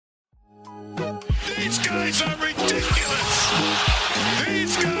guys are ridiculous.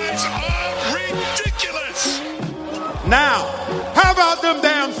 These guys are ridiculous. Now, how about them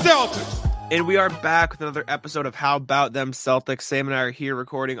damn Celtics? And we are back with another episode of How About Them Celtics. Sam and I are here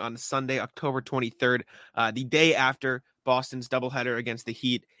recording on Sunday, October 23rd, the day after Boston's doubleheader against the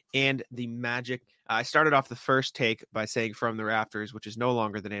Heat and the Magic. I started off the first take by saying From the Rafters, which is no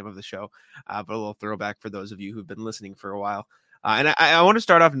longer the name of the show, but a little throwback for those of you who've been listening for a while. And I want to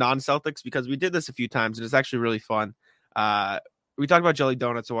start off non-Celtics because we did this a few times and it's actually really fun. We talked about jelly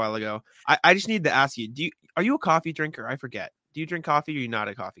donuts a while ago. I just need to ask you, are you a coffee drinker? I forget. Do you drink coffee or are you not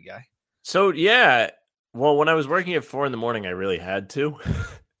a coffee guy? So, yeah. Well, when I was working at 4 a.m, I really had to.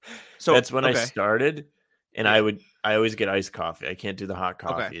 So that's when I started. And I always get iced coffee. I can't do the hot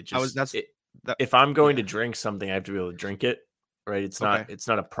coffee. Okay. If I'm going to drink something, I have to be able to drink it. Right. It's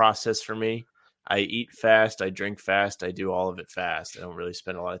not a process for me. I eat fast. I drink fast. I do all of it fast. I don't really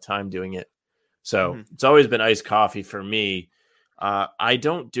spend a lot of time doing it. So It's always been iced coffee for me. I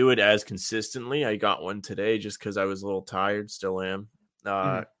don't do it as consistently. I got one today just because I was a little tired. Still am.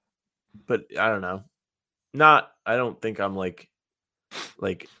 But I don't know. I don't think I'm like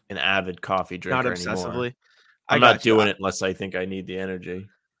an avid coffee drinker not obsessively. Anymore. I'm not doing it unless I think I need the energy.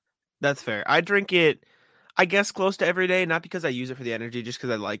 That's fair. I drink it, I guess, close to every day, not because I use it for the energy, just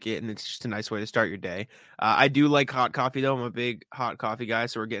because I like it, and it's just a nice way to start your day. I do like hot coffee, though. I'm a big hot coffee guy,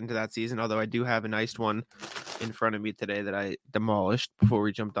 so we're getting to that season, although I do have an iced one in front of me today that I demolished before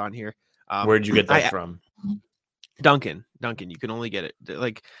we jumped on here. Where'd you get that from? Dunkin'. You can only get it.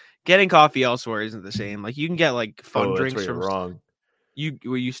 Like, getting coffee elsewhere isn't the same. Like, you can get, like, fun drinks from... wrong.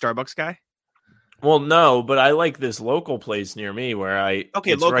 Were you Starbucks guy? Well, no, but I like this local place near me where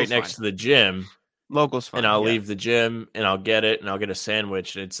it's right next to the gym. Local's fine. And I'll leave the gym and I'll get it and I'll get a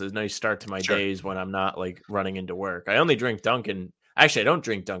sandwich. And it's a nice start to my days when I'm not like running into work. I only drink Dunkin'. Actually, I don't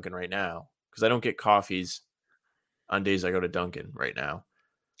drink Dunkin' right now because I don't get coffees on days I go to Dunkin' right now.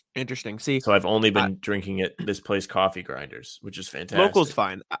 Interesting. See, so I've only been drinking at this place, Coffee Grinders, which is fantastic. Local's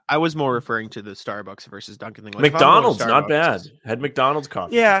fine. I was more referring to the Starbucks versus Dunkin' thing. Like, McDonald's, not bad. Had McDonald's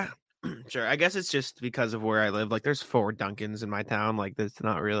coffee. Yeah. Sure. I guess it's just because of where I live. Like, there's 4 Dunkins in my town. Like, that's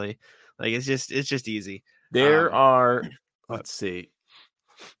not really like it's just easy. There are. Let's see.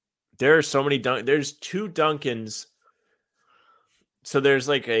 There are so many There's 2 Dunkins. So there's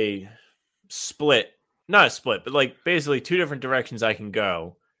like a split, not a split, but like basically 2 different directions I can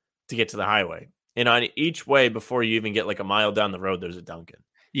go to get to the highway. And on each way, before you even get like a mile down the road, there's a Dunkin'.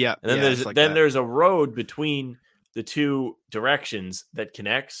 Yeah. And then there's a road between the 2 directions that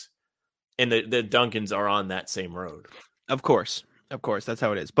connects. And the Dunkins are on that same road. Of course. That's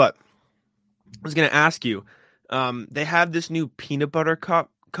how it is. But I was going to ask you, they have this new peanut butter cup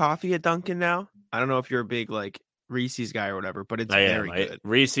coffee at Dunkin' now. I don't know if you're a big like Reese's guy or whatever, but it's very good.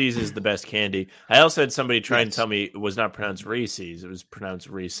 Reese's is the best candy. I also had somebody try and tell me it was not pronounced Reese's. It was pronounced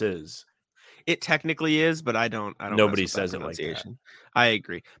Reese's. It technically is, but I don't. Nobody says it like that. I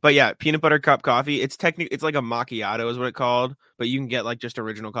agree, but yeah, peanut butter cup coffee. It's it's like a macchiato is what it's called, but you can get like just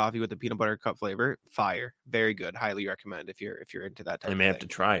original coffee with the peanut butter cup flavor. Fire, very good. Highly recommend if you're into that type. I may have to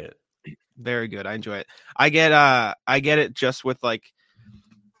try it. Very good. I enjoy it. I get it just with like.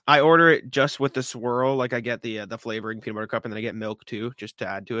 I order it just with the swirl. Like I get the flavoring peanut butter cup, and then I get milk too, just to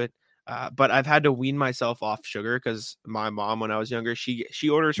add to it. But I've had to wean myself off sugar because my mom, when I was younger, she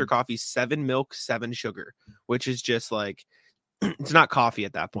orders her coffee 7 milk, 7 sugar, which is just like, it's not coffee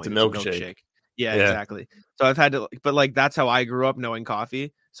at that point. It's a milkshake. Yeah, exactly. So I've had to, but like, that's how I grew up knowing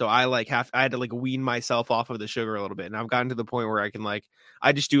coffee. So I had to like wean myself off of the sugar a little bit. And I've gotten to the point where I can like,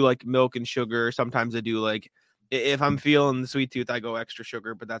 I just do like milk and sugar. Sometimes I do like, if I'm feeling the sweet tooth, I go extra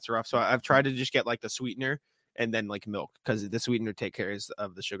sugar, but that's rough. So I've tried to just get like the sweetener and then like milk, because the sweetener take care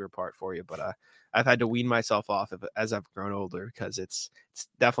of the sugar part for you. But I've had to wean myself off as I've grown older, because it's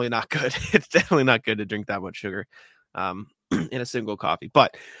definitely not good. It's definitely not good to drink that much sugar in a single coffee.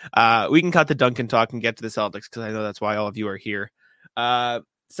 But we can cut the Dunkin' talk and get to the Celtics, because I know that's why all of you are here.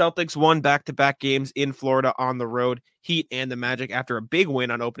 Celtics won back-to-back games in Florida on the road. Heat and the Magic after a big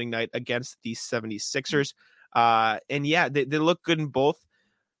win on opening night against the 76ers. And yeah, they look good in both.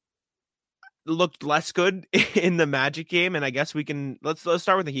 Looked less good in the Magic game, and I guess we can let's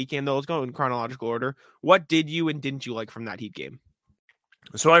start with the Heat game though. Let's go in chronological order. What did you and didn't you like from that Heat game?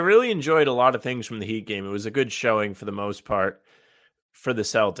 So I really enjoyed a lot of things from the Heat game. It was a good showing for the most part for the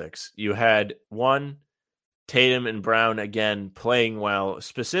Celtics. You had Tatum and Brown again playing well,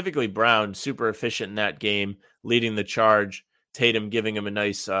 specifically Brown super efficient in that game, leading the charge. Tatum giving him a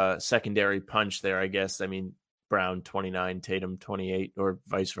nice secondary punch there, I guess. I mean, Brown 29, Tatum 28, or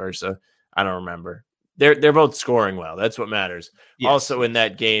vice versa. I don't remember. They're both scoring well. That's what matters. Yes. Also in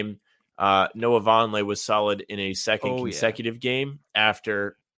that game, Noah Vonleh was solid in a second Oh, yeah. consecutive game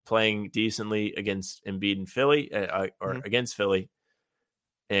after playing decently against Embiid and Philly, against Philly.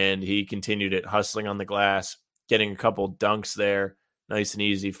 And he continued it, hustling on the glass, getting a couple dunks there, nice and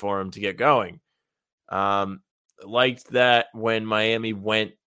easy for him to get going. Liked that when Miami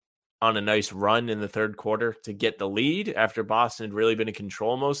went on a nice run in the third quarter to get the lead after Boston had really been in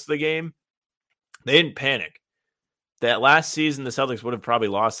control most of the game. They didn't panic. That last season, the Celtics would have probably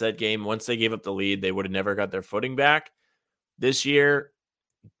lost that game. Once they gave up the lead, they would have never got their footing back. This year,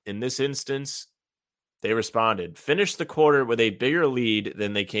 in this instance, they responded. Finished the quarter with a bigger lead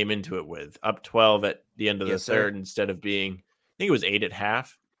than they came into it with, up 12 at the end of the third instead of being, I think it was 8 at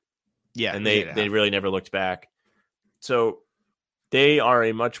half. Yeah. And they really never looked back. So they are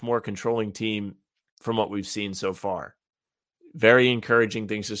a much more controlling team from what we've seen so far. Very encouraging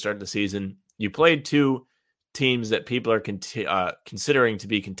things to start the season. You played two teams that people are considering to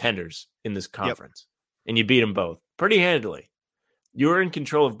be contenders in this conference, and you beat them both pretty handily. You were in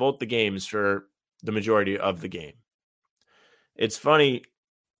control of both the games for the majority of the game. It's funny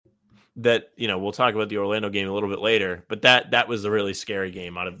that, we'll talk about the Orlando game a little bit later, but that was the really scary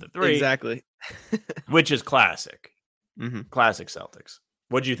game out of the three. Exactly. Which is classic. Mm-hmm. Classic Celtics.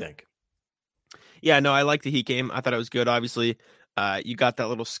 What'd you think? Yeah, no, I like the Heat game. I thought it was good. Obviously, you got that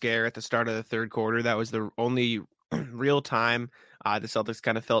little scare at the start of the third quarter. That was the only real time the Celtics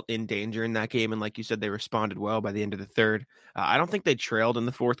kind of felt in danger in that game. And like you said, they responded well by the end of the third. I don't think they trailed in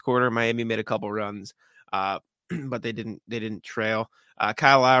the fourth quarter. Miami made a couple runs, but they didn't trail.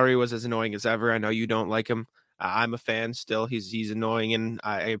 Kyle Lowry was as annoying as ever. I know you don't like him. I'm a fan still. He's annoying, and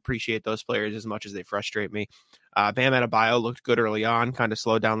I appreciate those players as much as they frustrate me. Bam Adebayo looked good early on, kind of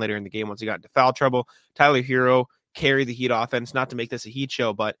slowed down later in the game once he got into foul trouble. Tyler Hero carried the Heat offense. Not to make this a Heat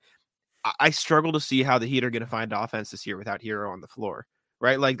show, but I struggle to see how the Heat are going to find offense this year without Hero on the floor,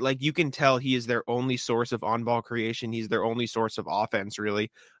 right? Like you can tell he is their only source of on-ball creation. He's their only source of offense,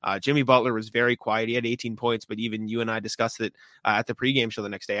 really. Jimmy Butler was very quiet. He had 18 points, but even you and I discussed it at the pregame show the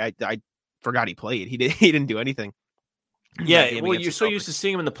next day. I forgot he played. He didn't do anything. Yeah, well, you're so used to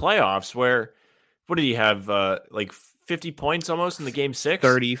seeing him in the playoffs where, what did he have, like 50 points almost in the game 6?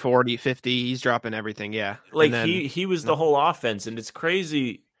 30, 40, 50. He's dropping everything, yeah. Like he was the whole offense, and it's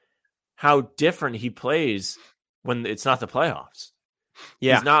crazy how different he plays when it's not the playoffs.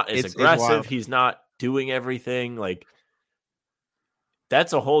 Yeah, he's not as aggressive. He's not doing everything. Like,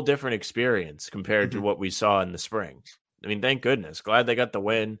 that's a whole different experience compared to what we saw in the spring. I mean, thank goodness. Glad they got the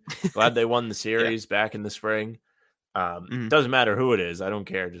win. Glad they won the series back in the spring. Doesn't matter who it is. I don't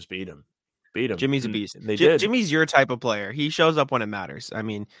care. Just beat him. Jimmy's a beast. They did. Jimmy's your type of player. He shows up when it matters. I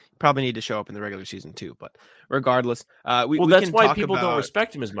mean, probably need to show up in the regular season too, but regardless, that's why people don't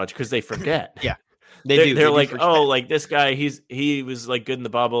respect him as much, because they forget. Yeah, they're like, oh, like this guy, he was like good in the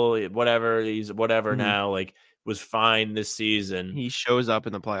bubble, whatever. He's whatever now. Like, was fine this season. He shows up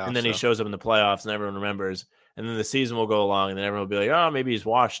in the playoffs, and then he shows up in the playoffs, and everyone remembers. And then the season will go along, and then everyone will be like, oh, maybe he's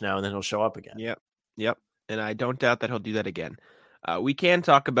washed now, and then he'll show up again. Yep. And I don't doubt that he'll do that again. We can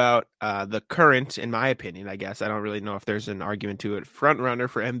talk about the current, in my opinion, I guess. I don't really know if there's an argument to it, front runner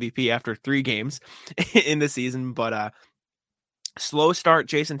for MVP after 3 games in the season. But slow start,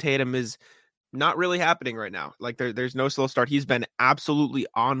 Jason Tatum is not really happening right now. Like there's no slow start. He's been absolutely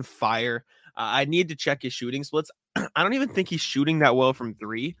on fire. I need to check his shooting splits. I don't even think he's shooting that well from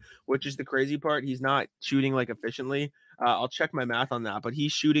 3, which is the crazy part. He's not shooting like efficiently. I'll check my math on that, but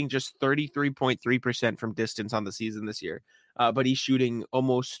he's shooting just 33.3% from distance on the season this year. But he's shooting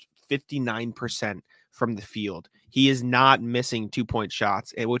almost 59% from the field. He is not missing 2-point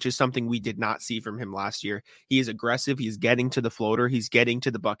shots, which is something we did not see from him last year. He is aggressive. He's getting to the floater. He's getting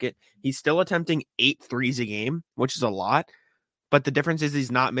to the bucket. He's still attempting 8 threes a game, which is a lot. But the difference is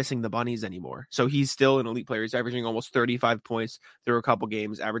he's not missing the bunnies anymore. So he's still an elite player. He's averaging almost 35 points through a couple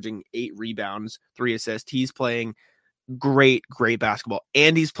games, averaging 8 rebounds, 3 assists. He's playing great basketball.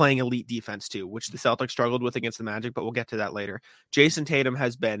 And he's playing elite defense too, which the Celtics struggled with against the Magic, but we'll get to that later. Jason Tatum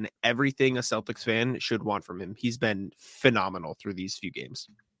has been everything a Celtics fan should want from him. He's been phenomenal through these few games.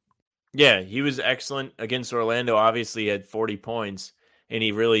 Yeah, he was excellent against Orlando. Obviously, he had 40 points, and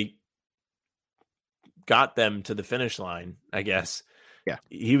he really got them to the finish line, I guess. Yeah.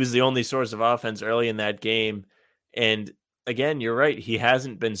 He was the only source of offense early in that game. And again, you're right. He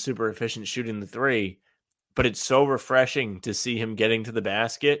hasn't been super efficient shooting the 3, but it's so refreshing to see him getting to the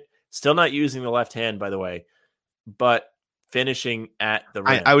basket. Still not using the left hand, by the way, but finishing at the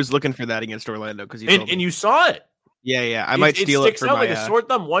rim. I was looking for that against Orlando because and you saw it. Yeah. I might steal it. It sticks out like a sore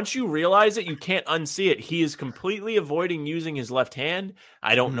thumb. Once you realize it, you can't unsee it. He is completely avoiding using his left hand.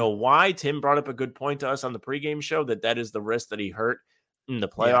 I don't know why. Tim brought up a good point to us on the pregame show that is the wrist that he hurt in the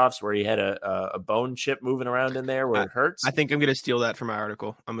playoffs where he had a bone chip moving around in there where it hurts. I think I'm going to steal that from my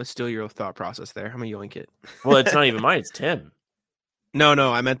article. I'm going to steal your thought process there. I'm going to yoink it. Well, it's not even mine. It's Tim. No,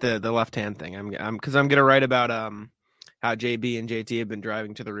 I meant the left hand thing. I'm going to write about how JB and JT have been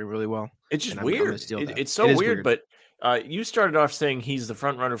driving to the rim really well. It's just weird. It's so weird. But you started off saying he's the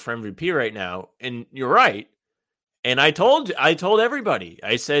front runner for MVP right now, and you're right. And I told everybody.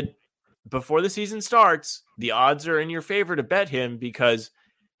 I said before the season starts, the odds are in your favor to bet him because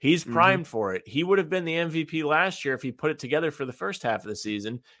he's primed for it. He would have been the MVP last year if he put it together for the first half of the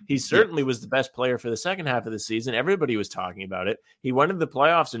season. He certainly was the best player for the second half of the season. Everybody was talking about it. He went to the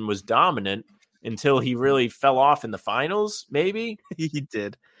playoffs and was dominant until he really fell off in the finals, maybe. He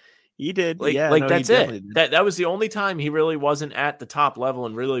did. That's it. That was the only time he really wasn't at the top level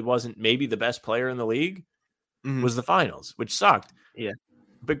and really wasn't maybe the best player in the league was the finals, which sucked. Yeah.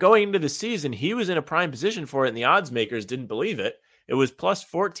 But going into the season, he was in a prime position for it, and the odds makers didn't believe it. It was plus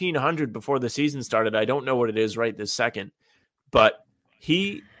 1,400 before the season started. I don't know what it is right this second, but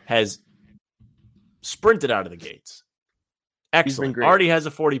he has sprinted out of the gates. Excellent. Already has a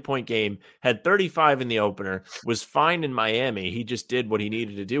 40-point game, had 35 in the opener, was fine in Miami. He just did what he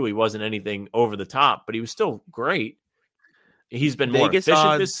needed to do. He wasn't anything over the top, but he was still great. He's been more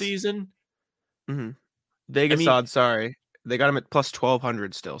efficient this season. Vegas odds, sorry. They got him at plus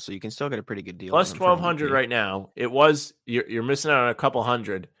 1,200 still, so you can still get a pretty good deal. Plus 1,200 right now. It was you're missing out on a couple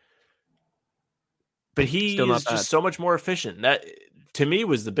hundred, but he is just so much more efficient. That to me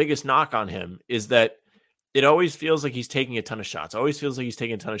was the biggest knock on him is that it always feels like he's taking a ton of shots.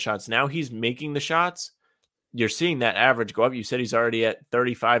 Now he's making the shots. You're seeing that average go up. You said he's already at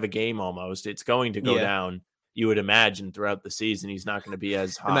 35 a game almost. It's going to go down. You would imagine throughout the season he's not going to be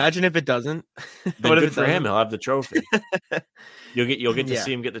as hot. Imagine if it doesn't. What good for him? He'll have the trophy. You'll get to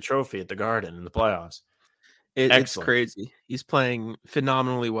see him get the trophy at the Garden in the playoffs. It's crazy. He's playing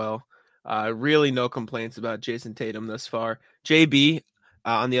phenomenally well. Really no complaints about Jason Tatum thus far. JB,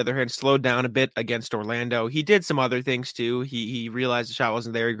 on the other hand, slowed down a bit against Orlando. He did some other things too. He realized the shot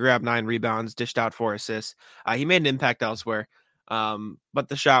wasn't there. He grabbed 9 rebounds, dished out 4 assists. He made an impact elsewhere, but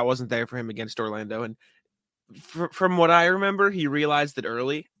the shot wasn't there for him against Orlando. And from what I remember, he realized that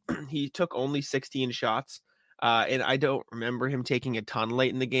early. He took only 16 shots, and I don't remember him taking a ton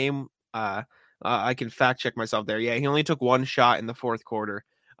late in the game. I can fact check myself there. Yeah, he only took 1 shot in the fourth quarter.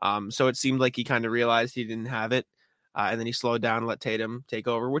 So it seemed like he kind of realized he didn't have it. And then he slowed down and let Tatum take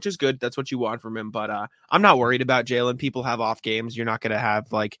over, which is good. That's what you want from him. But I'm not worried about Jalen. People have off games. You're not going to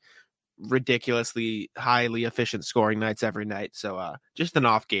have like ridiculously highly efficient scoring nights every night. So just an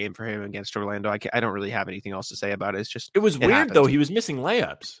off game for him against Orlando. I don't really have anything else to say about it. It was weird though. He was missing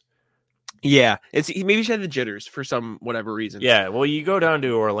layups. Yeah, maybe he had the jitters for some whatever reason. Yeah, well, you go down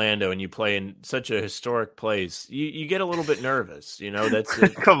to Orlando and you play in such a historic place, you get a little bit nervous. You know, that's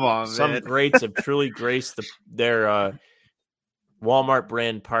come on. Some man. Greats have truly graced their Walmart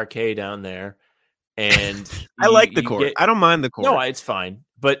brand parquet down there, and I like the court. I don't mind the court. No, it's fine,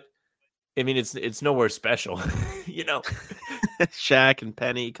 but I mean, it's nowhere special. You know, Shaq and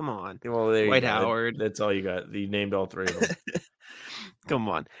Penny. Come on. Well, there Dwight you go. Howard. That's all you got. You named all 3 of them. Come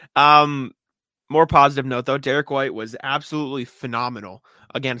on. More positive note though, Derek White was absolutely phenomenal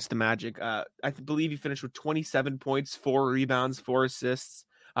against the Magic. I believe he finished with 27 points, 4 rebounds, 4 assists.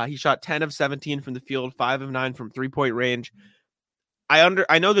 He shot 10 of 17 from the field, 5 of 9 from 3-point range.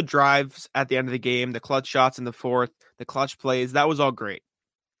 I know the drives at the end of the game, the clutch shots in the fourth, the clutch plays, that was all great.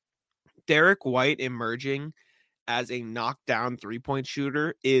 Derek White emerging as a knockdown 3-point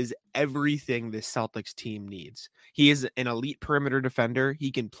shooter is everything this Celtics team needs. He is an elite perimeter defender.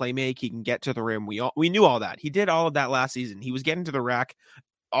 He can play make. He can get to the rim. We knew all that. He did all of that last season. He was getting to the rack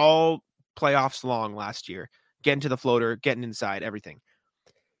all playoffs long last year, getting to the floater, getting inside, everything.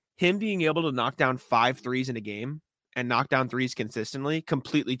 Him being able to knock down 5 threes in a game and knock down threes consistently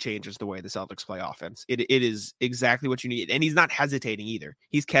completely changes the way the Celtics play offense. It is exactly what you need. And he's not hesitating either.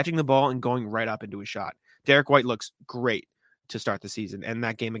 He's catching the ball and going right up into a shot. Derek White looks great to start the season. And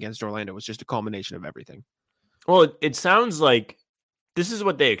that game against Orlando was just a culmination of everything. Well, it sounds like this is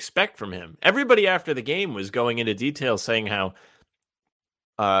what they expect from him. Everybody after the game was going into detail saying how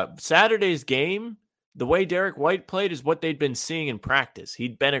Saturday's game, the way Derek White played is what they'd been seeing in practice.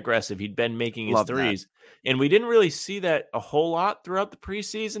 He'd been aggressive. He'd been making his threes. And we didn't really see that a whole lot throughout the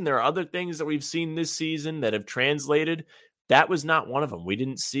preseason. There are other things that we've seen this season that have translated. That was not one of them. We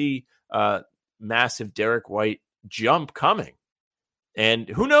didn't see massive Derek White jump coming. And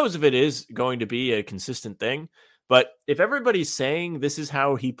who knows if it is going to be a consistent thing. But if everybody's saying this is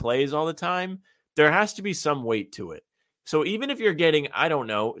how he plays all the time, there has to be some weight to it. So even if you're getting, I don't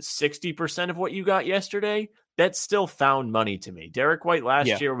know, 60% of what you got yesterday, that's still found money to me. Derek White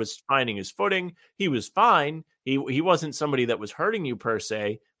last year was finding his footing. He was fine. He wasn't somebody that was hurting you per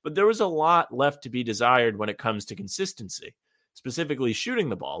se, but there was a lot left to be desired when it comes to consistency, specifically shooting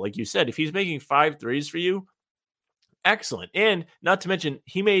the ball. Like you said, if he's making 5 threes for you, excellent. And not to mention,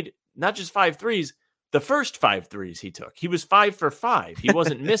 he made not just 5 threes, the first 5 threes he took. He was 5 for 5. He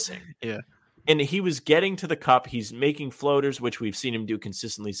wasn't missing. Yeah. And he was getting to the cup. He's making floaters, which we've seen him do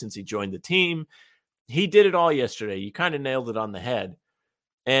consistently since he joined the team. He did it all yesterday. You kind of nailed it on the head.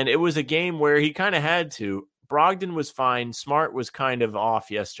 And it was a game where he kind of had to. Brogdon was fine. Smart was kind of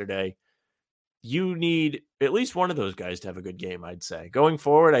off yesterday. You need at least one of those guys to have a good game, I'd say. Going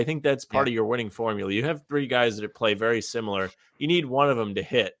forward, I think that's part of your winning formula. You have 3 guys that play very similar. You need one of them to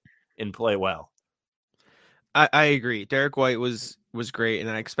hit and play well. I agree. Derek White was great, and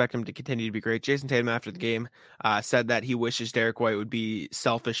I expect him to continue to be great. Jason Tatum, after the game, said that he wishes Derek White would be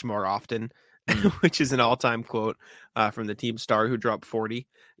selfish more often, which is an all-time quote from the team star who dropped 40.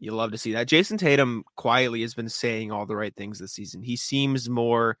 You love to see that. Jason Tatum quietly has been saying all the right things this season. He seems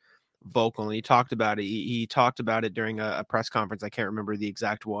more vocal, and he talked about it. He talked about it during a press conference. I can't remember the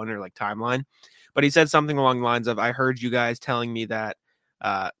exact one or like timeline, but he said something along the lines of, I heard you guys telling me that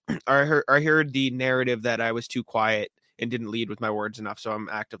I heard the narrative that I was too quiet and didn't lead with my words enough. So I'm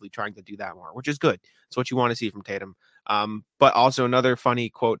actively trying to do that more, which is good. It's what you want to see from Tatum. But also another funny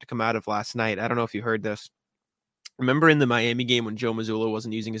quote to come out of last night. I don't know if you heard this. Remember in the Miami game when Joe Mazzulla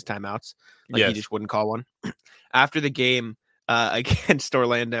wasn't using his timeouts? He just wouldn't call one. After the game against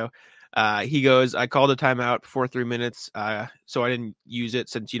Orlando, he goes, I called a timeout before 3 minutes, so I didn't use it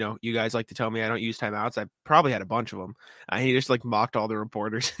since, you guys like to tell me I don't use timeouts. I probably had a bunch of them. He just mocked all the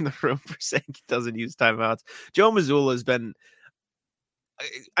reporters in the room for saying he doesn't use timeouts. Joe Mazzulla has been,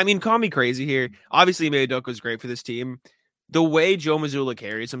 call me crazy here. Obviously, Ime Udoka was great for this team. The way Joe Mazzulla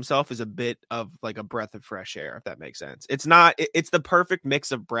carries himself is a bit of a breath of fresh air, if that makes sense. It's the perfect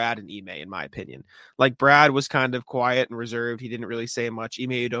mix of Brad and Ime, in my opinion. Brad was kind of quiet and reserved. He didn't really say much. Ime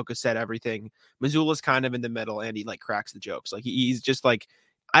Udoka said everything. Mazzulla's kind of in the middle, and he cracks the jokes. He's just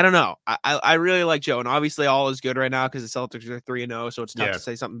I don't know. I really like Joe, and obviously all is good right now because the Celtics are 3-0, so it's tough to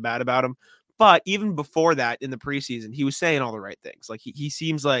say something bad about him. But even before that, in the preseason, he was saying all the right things. He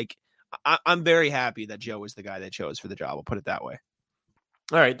seems like, I'm very happy that Joe was the guy they chose for the job. I'll put it that way.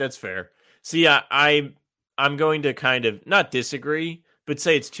 All right, that's fair. See, I'm going to kind of not disagree, but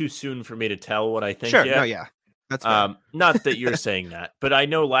say it's too soon for me to tell what I think. Sure, no, yeah, that's fair. Not that you're saying that, but I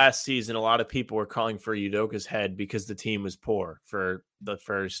know last season a lot of people were calling for Udoka's head because the team was poor for the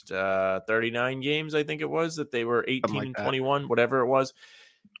first 39 games. I think it was that they were 18-21, whatever it was,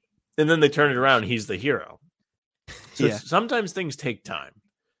 and then they turned it around. He's the hero. So sometimes things take time.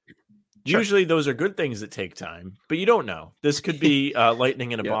 Sure. Usually those are good things that take time, but you don't know. This could be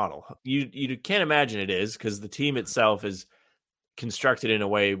lightning in a bottle. You can't imagine it is because the team itself is constructed in a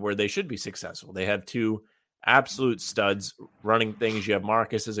way where they should be successful. They have 2 absolute studs running things. You have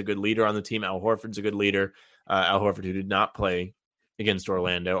Marcus as a good leader on the team. Al Horford's a good leader. Al Horford, who did not play against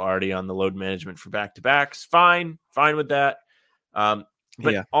Orlando, already on the load management for back-to-backs. Fine with that.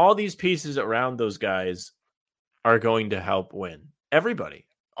 But all these pieces around those guys are going to help win. Everybody.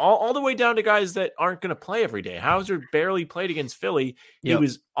 All the way down to guys that aren't going to play every day. Hauser barely played against Philly. He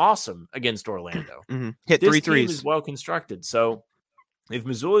was awesome against Orlando. Hit 3 threes. Team is well constructed. So if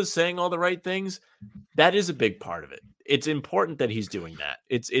Mazzulla is saying all the right things, that is a big part of it. It's important that he's doing that.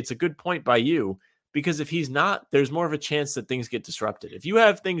 It's a good point by you because if he's not, there's more of a chance that things get disrupted. If you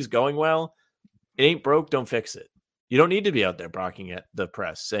have things going well, it ain't broke, don't fix it. You don't need to be out there barking at the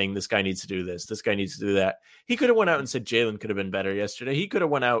press saying this guy needs to do this guy needs to do that. He could have went out and said Jalen could have been better yesterday. He could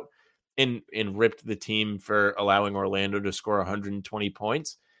have went out and ripped the team for allowing Orlando to score 120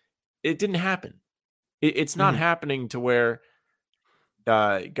 points. It didn't happen. It's not happening to where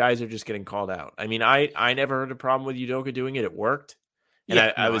guys are just getting called out. I never heard a problem with Udoka doing it. It worked. And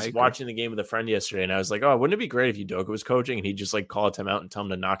I was watching the game with a friend yesterday, and I was like, oh, wouldn't it be great if Udoka was coaching and he'd just call a timeout and tell him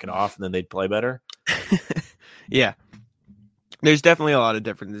to knock it off and then they'd play better? Yeah. There's definitely a lot of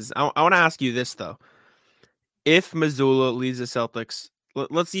differences. I want to ask you this, though. If Mazzulla leads the Celtics,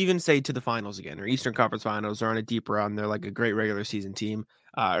 let's even say to the finals again, or Eastern Conference Finals, or on a deep run, they're a great regular season team,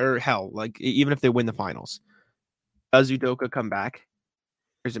 or hell, even if they win the finals, does Udoka come back?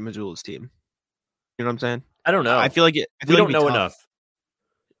 Or is it Mazzulla's team? You know what I'm saying? I don't know. I feel like it. We don't know enough.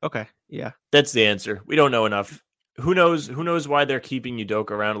 Okay, yeah. That's the answer. We don't know enough. Who knows why they're keeping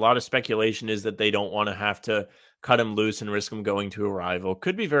Udoka around? A lot of speculation is that they don't want to have to cut him loose and risk him going to a rival.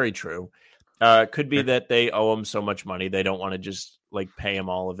 Could be very true. Could be that they owe him so much money they don't want to just pay him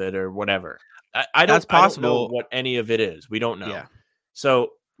all of it or whatever. I don't know what any of it is. We don't know. Yeah.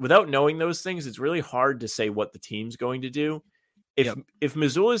 So without knowing those things, it's really hard to say what the team's going to do. If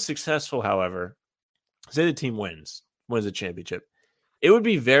Missoula is successful, however, say the team wins a championship, it would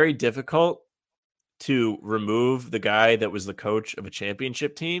be very difficult to remove the guy that was the coach of a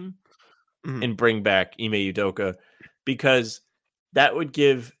championship team and bring back Ime Udoka, because that would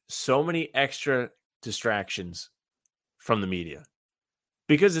give so many extra distractions from the media,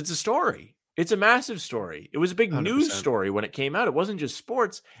 because it's a story. It's a massive story. It was a big 100%. News story when it came out. It wasn't just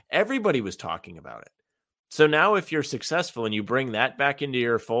sports. Everybody was talking about it. So now if you're successful and you bring that back into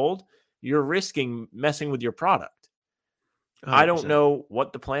your fold, you're risking messing with your product. 100%. I don't know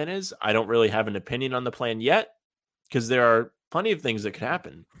what the plan is. I don't really have an opinion on the plan yet, because there are plenty of things that could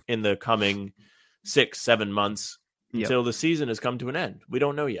happen in the coming 6-7 months until the season has come to an end. We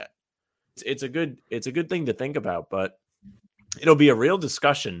don't know yet. It's a good thing to think about, but it'll be a real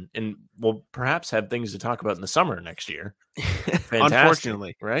discussion, and we'll perhaps have things to talk about in the summer next year.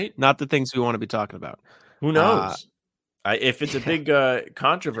 Unfortunately, right? Not the things we want to be talking about. Who knows? If it's a big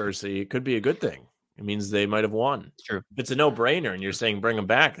controversy, it could be a good thing. It means they might have won. It's true. If it's a no-brainer and you're saying bring them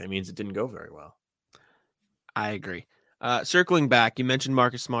back, that means it didn't go very well. I agree. Circling back, you mentioned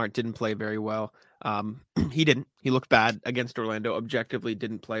Marcus Smart didn't play very well. He didn't. He looked bad against Orlando. Objectively,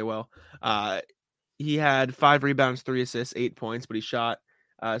 didn't play well. He had 5 rebounds, 3 assists, 8 points, but he shot.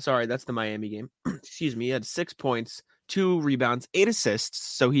 Sorry, that's the Miami game. Excuse me. He had 6 points, 2 rebounds, 8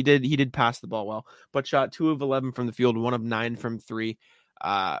 assists. So he did pass the ball well, but shot 2 of 11 from the field, 1 of 9 from 3.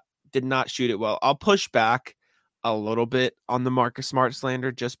 Did not shoot it well. I'll push back a little bit on the Marcus Smart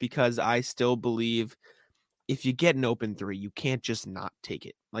slander, just because I still believe if you get an open 3, you can't just not take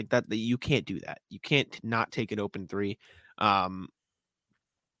it like that. You can't do that. You can't not take an open 3.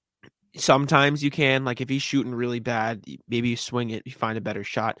 Sometimes you can, like if he's shooting really bad, maybe you swing it, you find a better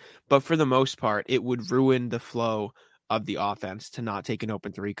shot. But for the most part, it would ruin the flow of the offense to not take an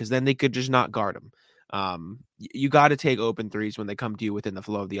open 3, because then they could just not guard him. You got to take open 3s when they come to you within the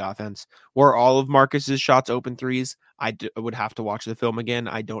flow of the offense. Were all of Marcus's shots open 3s? I would have to watch the film again.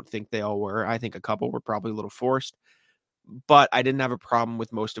 I don't think they all were. I think a couple were probably a little forced, but I didn't have a problem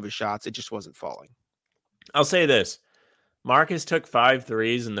with most of his shots. It just wasn't falling. I'll say this. Marcus took 5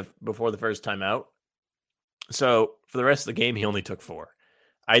 threes before the first time out. So for the rest of the game, he only took 4.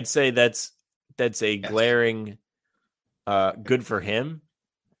 I'd say that's a glaring good for him.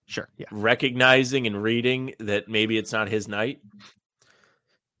 Sure. Yeah. Recognizing and reading that maybe it's not his night.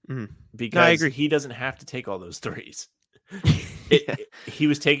 Because I agree. He doesn't have to take all those threes. He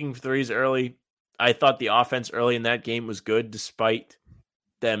was taking threes early. I thought the offense early in that game was good, despite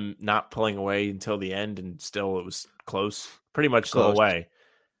them not pulling away until the end, and still it was close, pretty much the whole way.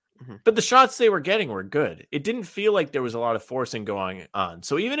 But the shots they were getting were good. It didn't feel like there was a lot of forcing going on.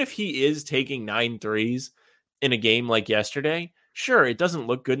 So even if he is taking 9 threes in a game like yesterday, sure, it doesn't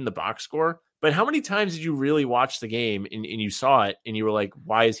look good in the box score, but how many times did you really watch the game and you saw it and you were like,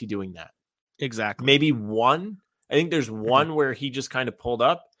 why is he doing that? Exactly. Maybe one. I think there's one where he just kind of pulled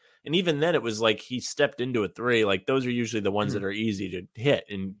up. And even then it was like he stepped into a 3. Like those are usually the ones that are easy to hit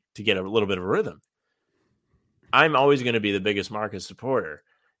and to get a little bit of a rhythm. I'm always going to be the biggest Marcus supporter.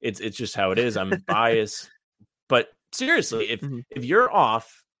 It's just how it is. I'm biased. But seriously, if you're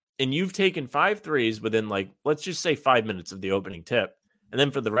off and you've taken 5 threes within, like, let's just say 5 minutes of the opening tip, and then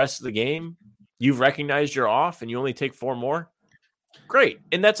for the rest of the game, you've recognized you're off and you only take 4 more, great.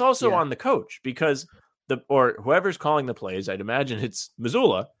 And that's also on the coach, because or whoever's calling the plays, I'd imagine it's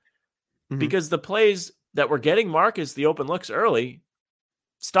Missoula, because the plays that were getting Marcus the open looks early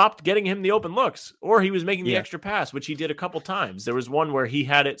stopped getting him the open looks, or he was making the extra pass, which he did a couple times. There was one where he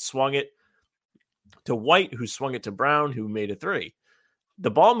had it, swung it to White, who swung it to Brown, who made a 3.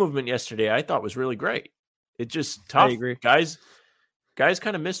 The ball movement yesterday, I thought, was really great. It just tough. I agree. Guys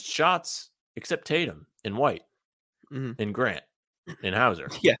kind of missed shots, except Tatum and White and Grant and Hauser.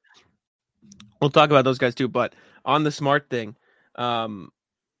 Yeah. We'll talk about those guys too, but on the Smart thing,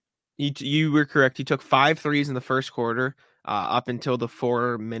 you were correct. He took 5 threes in the first quarter, up until the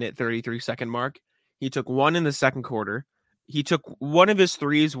 4-minute 33-second mark. He took 1 in the second quarter. He took one of his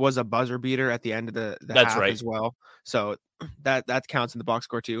 3s was a buzzer beater at the end of the half as well. So that counts in the box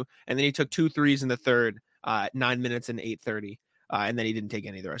score too. And then he took 2 threes in the third, 9 minutes and 8:30. And then he didn't take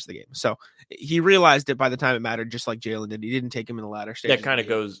any of the rest of the game. So he realized it by the time it mattered, just like Jalen did. He didn't take him in the latter stage. That kind of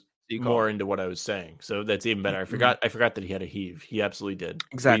goes more into what I was saying. So that's even better. I forgot that he had a heave. He absolutely did.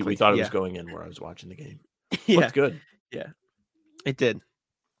 Exactly. We thought it was going in where I was watching the game. Yeah. Looked good. Yeah. It did.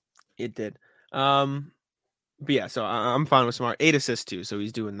 But yeah, so I'm fine with Smart. 8 assists too, so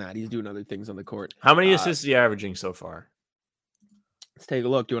he's doing that. He's doing other things on the court. How many assists is he averaging so far? Let's take a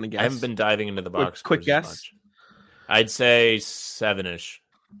look. Do you want to guess? I haven't been diving into the box. Quick guess. I'd say 7-ish.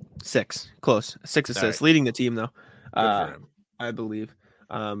 Close. 6 assists, leading the team though. Good for him. I believe.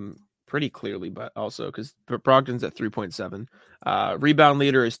 Pretty clearly, but also because Brogdon's at 3.7. Rebound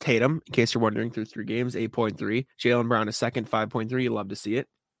leader is Tatum, in case you're wondering, through 3 games, 8.3. Jaylen Brown is second, 5.3. You love to see it.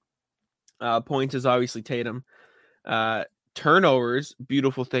 Points is obviously Tatum. Turnovers,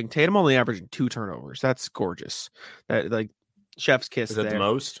 beautiful thing. Tatum only averaging 2 turnovers. That's gorgeous. That like chef's kiss. Is that the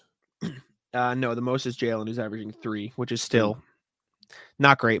most? No, the most is Jaylen, who's averaging 3, which is still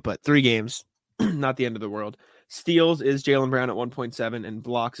not great, but 3 games, not the end of the world. Steals is Jaylen Brown at 1.7, and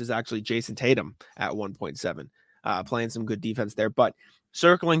blocks is actually Jason Tatum at 1.7. Playing some good defense there. But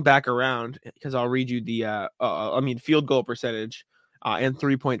circling back around, because I'll read you the field goal percentage and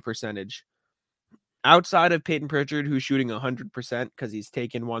 3-point percentage. Outside of Peyton Pritchard, who's shooting 100% because he's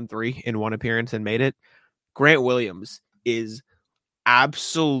taken 1-3 in 1 appearance and made it, Grant Williams is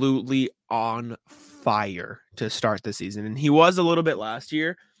absolutely on fire to start the season. And he was a little bit last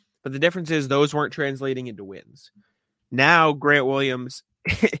year, but the difference is those weren't translating into wins. Now Grant Williams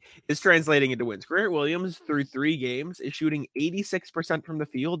is translating into wins. Grant Williams, through 3 games, is shooting 86% from the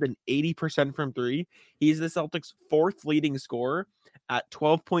field and 80% from 3. He's the Celtics' 4th leading scorer at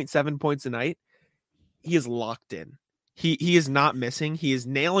 12.7 points a night. He is locked in. He is not missing. He is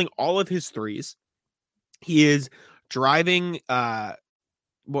nailing all of his threes. He is driving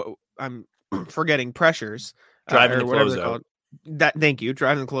what I'm forgetting pressures. Driving or the whatever they're closeout. called. Thank you.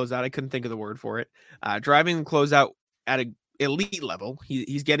 Driving the closeout. I couldn't think of the word for it. Driving the closeout at an elite level.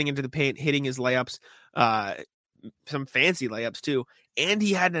 He's getting into the paint, hitting his layups, some fancy layups too. And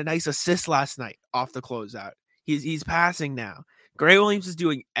he had a nice assist last night off the closeout. He's passing now. Grant Williams is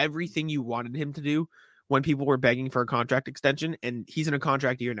doing everything you wanted him to do when people were begging for a contract extension, and he's in a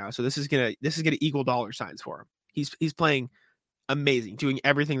contract year now. So this is gonna equal dollar signs for him. He's playing amazing, doing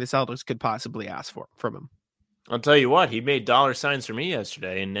everything the Celtics could possibly ask for from him. I'll tell you what, he made dollar signs for me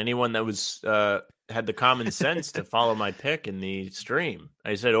yesterday, and anyone that was had the common sense to follow my pick in the stream.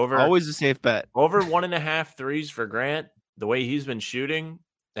 I said always a safe bet. Over 1.5 threes for Grant, the way he's been shooting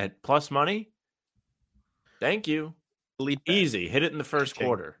at plus money. Thank you. Easy. Hit it in the first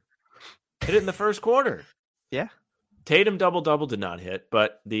quarter. Yeah. Tatum double-double did not hit,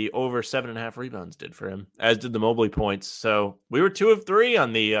 but the over 7.5 rebounds did for him, as did the Mobley points. So we were 2 of 3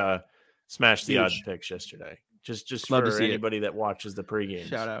 on the Smash the Odds picks yesterday. Just love for anybody that watches the pregame.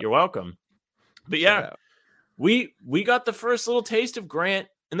 Shout out. You're welcome. But yeah, we got the first little taste of Grant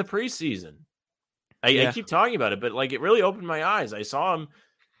in the preseason. I keep talking about it, but like it really opened my eyes. I saw him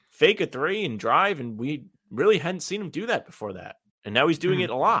fake a 3 and drive, and we really hadn't seen him do that before that. And now he's doing it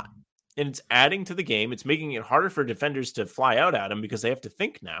a lot. And it's adding to the game. It's making it harder for defenders to fly out at him because they have to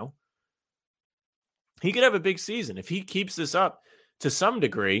think now. He could have a big season. If he keeps this up to some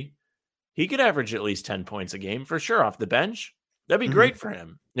degree, he could average at least 10 points a game for sure off the bench. That'd be great for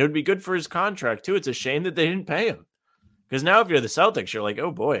him. It would be good for his contract too. It's a shame that they didn't pay him. Because now if you're the Celtics, you're like,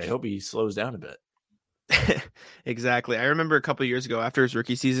 oh boy, I hope he slows down a bit. Exactly. I remember a couple of years ago after his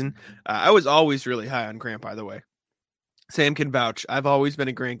rookie season, I was always really high on Grant, by the way. Sam can vouch. I've always been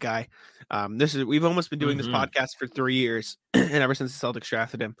a Grant guy. We've almost been doing this podcast for 3 years, and ever since the Celtics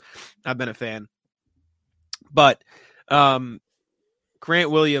drafted him, I've been a fan. But Grant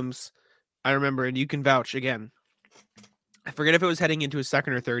Williams, I remember, and you can vouch again. I forget if it was heading into his 2nd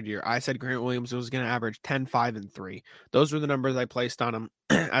or 3rd year. I said Grant Williams was going to average 10, 5, and 3. Those were the numbers I placed on him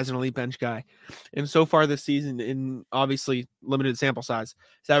as an elite bench guy. And so far this season, in obviously limited sample size,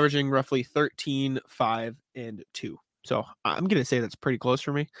 he's averaging roughly 13, 5, and 2. So I'm going to say that's pretty close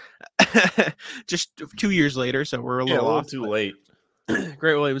for me. Just 2 years later, so we're a little off. Too late. Grant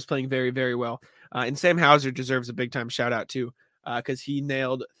Williams playing very, very well. And Sam Hauser deserves a big-time shout-out, too, because he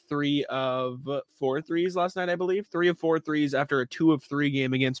nailed 3 of 4 threes last night, I believe. 3 of 4 threes after a 2 of 3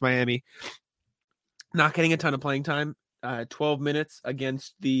 game against Miami. Not getting a ton of playing time. 12 minutes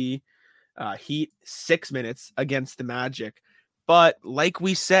against the Heat, 6 minutes against the Magic. But like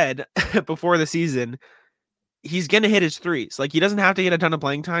we said before the season, he's going to hit his threes. Like, he doesn't have to get a ton of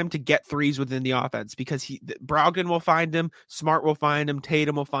playing time to get threes within the offense because Brogdon will find him, Smart will find him,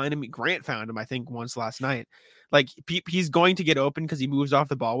 Tatum will find him. Grant found him, I think, once last night. Like, he's going to get open because he moves off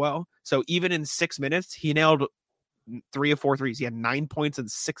the ball well. So even in 6 minutes, he nailed 3 of 4 threes. He had 9 points in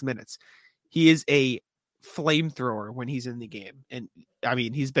 6 minutes. He is a flamethrower when he's in the game. And I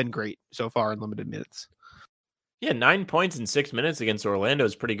mean, he's been great so far in limited minutes. Yeah, 9 points in 6 minutes against Orlando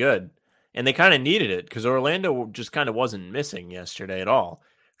is pretty good. And they kind of needed it because Orlando just kind of wasn't missing yesterday at all.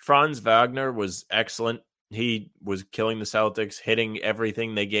 Franz Wagner was excellent. He was killing the Celtics, hitting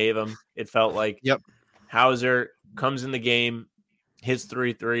everything they gave him. It felt like Hauser comes in the game, hits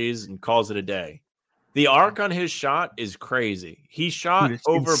 3 threes, and calls it a day. The arc on his shot is crazy. He shot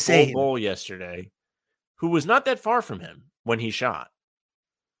over Bol Bol yesterday, who was not that far from him when he shot.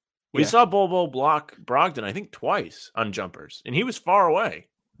 We saw Bol Bol block Brogdon, I think, twice on jumpers, and he was far away.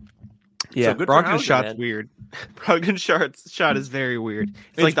 Yeah, so Brogdon's shot's weird. Brogdon's shot is very weird.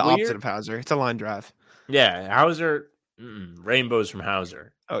 It's like the opposite of Hauser. It's a line drive. Yeah, Hauser, rainbows from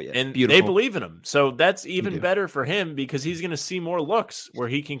Hauser. Oh, yeah. And beautiful. They believe in him. So that's even better for him because he's going to see more looks where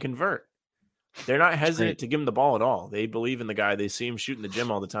he can convert. They're not hesitant to give him the ball at all. They believe in the guy. They see him shoot in the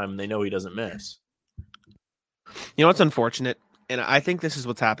gym all the time, and they know he doesn't miss. You know what's unfortunate? And I think this is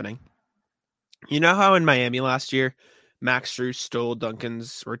what's happening. You know how in Miami last year, Max Strus stole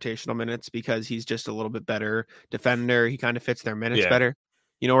Duncan's rotational minutes because he's just a little bit better defender. He kind of fits their minutes better.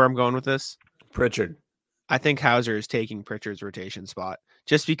 You know where I'm going with this? Pritchard. I think Hauser is taking Pritchard's rotation spot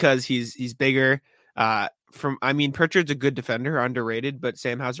just because he's bigger. Pritchard's a good defender, underrated, but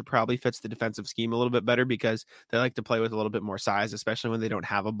Sam Hauser probably fits the defensive scheme a little bit better because they like to play with a little bit more size, especially when they don't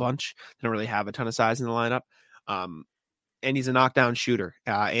have a bunch. They don't really have a ton of size in the lineup. And he's a knockdown shooter,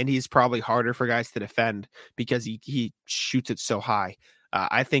 and he's probably harder for guys to defend because he shoots it so high.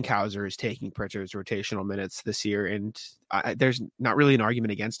 I think Hauser is taking Pritchard's rotational minutes this year, and there's not really an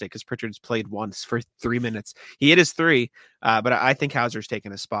argument against it because Pritchard's played once for 3 minutes. He hit his 3, but I think Hauser's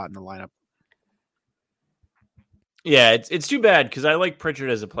taking a spot in the lineup. Yeah, it's too bad because I like Pritchard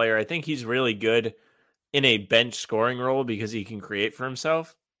as a player. I think he's really good in a bench scoring role because he can create for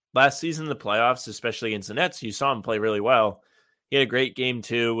himself. Last season, the playoffs, especially against the Nets, you saw him play really well. He had a great game,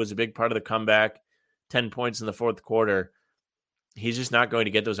 too, was a big part of the comeback, 10 points in the fourth quarter. He's just not going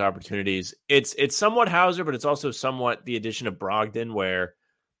to get those opportunities. It's somewhat Hauser, but it's also somewhat the addition of Brogdon, where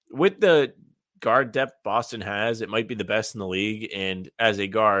with the guard depth Boston has, it might be the best in the league. And as a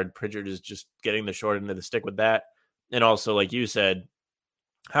guard, Pritchard is just getting the short end of the stick with that. And also, like you said,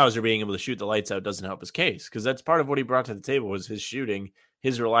 Hauser being able to shoot the lights out doesn't help his case because that's part of what he brought to the table was his shooting,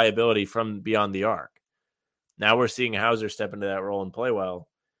 his reliability from beyond the arc. Now we're seeing Hauser step into that role and play well.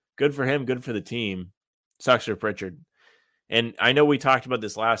 Good for him, good for the team. Sucks for Pritchard. And I know we talked about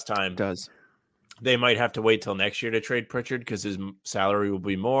this last time. It does. They might have to wait till next year to trade Pritchard because his salary will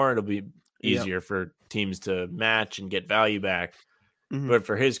be more. It'll be easier for teams to match and get value back. Mm-hmm. But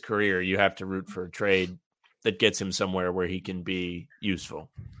for his career, you have to root for a trade that gets him somewhere where he can be useful.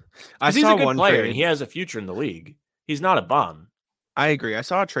 He's a good player and he has a future in the league. He's not a bum. I agree. I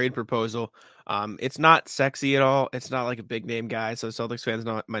saw a trade proposal. It's not sexy at all. It's not like a big name guy, so Celtics fans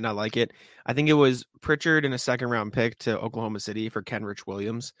might not like it. I think it was Pritchard and a second-round pick to Oklahoma City for Kenrich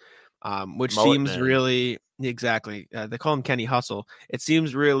Williams, which seems really exactly. They call him Kenny Hustle. It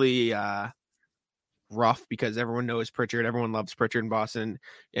seems really rough because everyone knows Pritchard. Everyone loves Pritchard in Boston,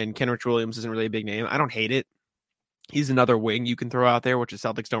 and Kenrich Williams isn't really a big name. I don't hate it. He's another wing you can throw out there, which the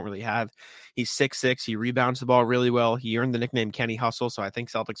Celtics don't really have. He's 6'6". He rebounds the ball really well. He earned the nickname Kenny Hustle, so I think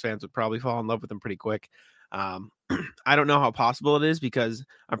Celtics fans would probably fall in love with him pretty quick. I don't know how possible it is because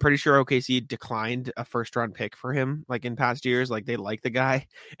I'm pretty sure OKC declined a first-round pick for him, like in past years. Like they like the guy,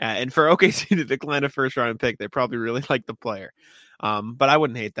 and for OKC to decline a first-round pick, they probably really like the player. But I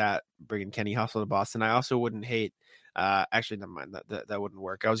wouldn't hate that bringing Kenny Hustle to Boston. I also wouldn't hate. Actually, never mind. That wouldn't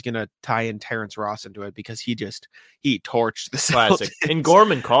work. I was gonna tie in Terrence Ross into it because he torched the classic. Celtics. And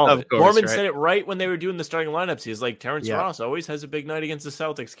Gorman called it. Gorman right? said it right when they were doing the starting lineups. He's like, Terrence Ross always has a big night against the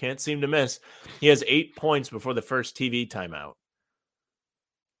Celtics. Can't seem to miss. He has 8 points before the first TV timeout.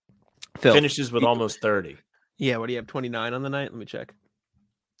 Finishes with almost 30. Yeah, what do you have? 29 on the night? Let me check.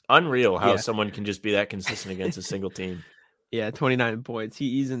 Unreal how someone can just be that consistent against a single team. Yeah, 29 points.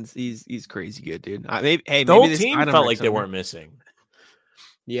 He's crazy good, dude. Maybe the whole team felt like they weren't missing.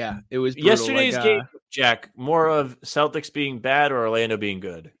 Yeah, it was brutal. Yesterday's game, Jack, more of Celtics being bad or Orlando being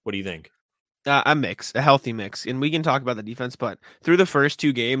good? What do you think? A mix, a healthy mix. And we can talk about the defense, but through the first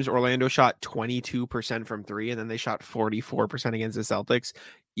 2 games, Orlando shot 22% from 3, and then they shot 44% against the Celtics.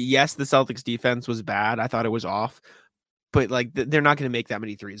 Yes, the Celtics defense was bad. I thought it was off. But like they're not going to make that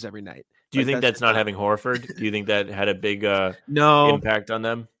many threes every night. Do you think that's not having Horford? Do you think that had a big impact on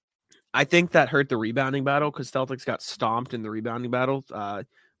them? I think that hurt the rebounding battle because Celtics got stomped in the rebounding battle.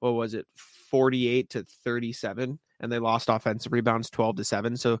 What was it, 48-37, and they lost offensive rebounds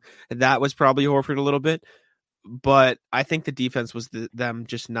 12-7. So that was probably Horford a little bit. But I think the defense was them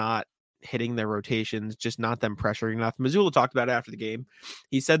just not hitting their rotations, just not them pressuring enough. Mazzulla talked about it after the game.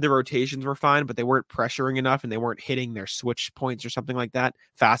 He said the rotations were fine, but they weren't pressuring enough and they weren't hitting their switch points or something like that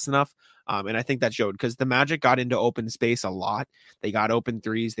fast enough. And I think that showed because the Magic got into open space a lot. They got open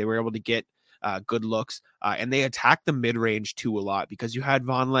threes. They were able to get good looks, and they attacked the mid-range too a lot because you had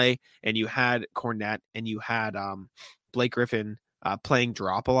Vonleh and you had Cornette and you had Blake Griffin playing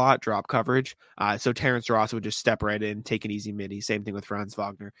drop a lot, drop coverage. So Terrence Ross would just step right in, take an easy midi. Same thing with Franz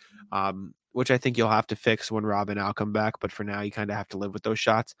Wagner, which I think you'll have to fix when Rob and Al come back. But for now, you kind of have to live with those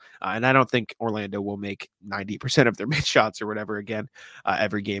shots. And I don't think Orlando will make 90% of their mid shots or whatever again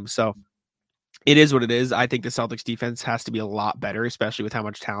every game. So it is what it is. I think the Celtics defense has to be a lot better, especially with how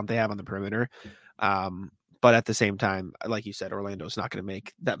much talent they have on the perimeter. But at the same time, like you said, Orlando's not going to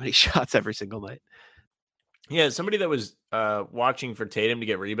make that many shots every single night. Yeah, somebody that was watching for Tatum to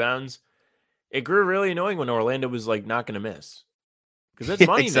get rebounds, it grew really annoying when Orlando was like not going to miss. Because that's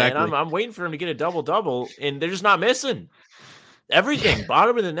money, exactly. Man. I'm waiting for him to get a double-double, and they're just not missing. Everything.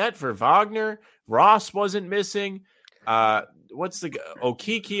 Bottom of the net for Wagner. Ross wasn't missing.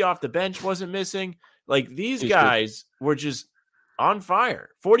 Okiki off the bench wasn't missing. Like, these guys were just on fire.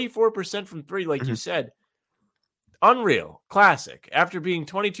 44% from three, like you said. Unreal. Classic. After being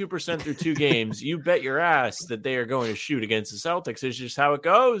 22% through 2 games, you bet your ass that they are going to shoot against the Celtics. It's just how it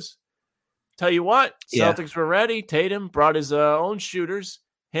goes. Tell you what, Celtics were ready. Tatum brought his own shooters.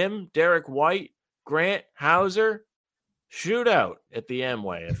 Him, Derek White, Grant, Hauser. Shootout at the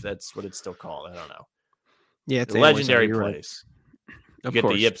Amway, if that's what it's still called. I don't know. Yeah, it's a legendary place. Right. You get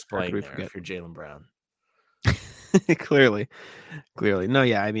the Yips playing there if you're Jaylen Brown. Clearly. No,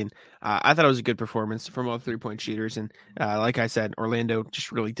 yeah, I mean, I thought it was a good performance from all 3-point shooters. And like I said, Orlando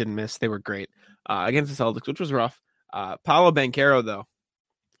just really didn't miss. They were great against the Celtics, which was rough. Paolo Banchero, though,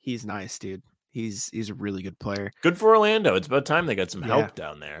 he's nice, dude. He's a really good player. Good for Orlando. It's about time they got some help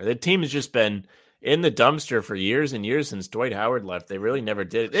down there. The team has just been in the dumpster for years and years since Dwight Howard left. They really never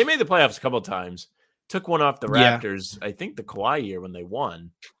did it. They made the playoffs a couple of times. Took one off the Raptors, I think the Kawhi year when they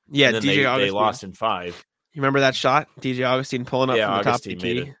won. Yeah, and then they lost in 5. You remember that shot? DJ Augustine pulling up from the top of the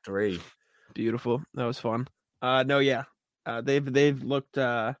key. Made a 3. Beautiful. That was fun. They've looked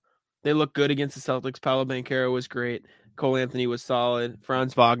they looked good against the Celtics. Paolo Banchero was great. Cole Anthony was solid.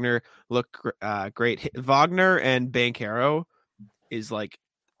 Franz Wagner looked great. Wagner and Banchero is like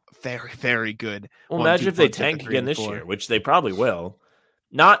very, very good. Well, imagine if they tank again this year, which they probably will.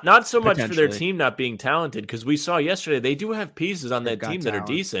 Not so much for their team not being talented, because we saw yesterday they do have pieces on that team that are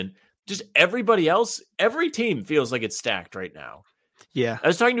decent. Just everybody else, every team feels like it's stacked right now. Yeah. I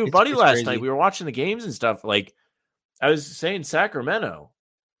was talking to a buddy last night. We were watching the games and stuff. Like, I was saying Sacramento.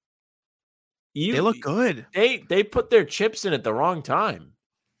 They look good. They put their chips in at the wrong time.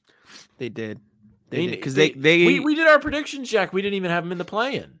 They did. Because we did our predictions, Jack. We didn't even have them in the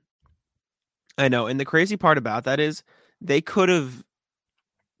play-in. I know. And the crazy part about that is they could have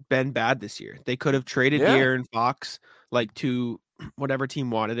been bad this year. They could have traded De'Aaron Fox like to whatever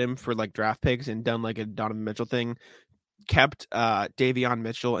team wanted him for like draft picks and done like a Donovan Mitchell thing. Kept Davion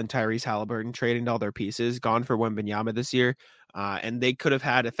Mitchell and Tyrese Halliburton, trading all their pieces, gone for Wembanyama this year. And they could have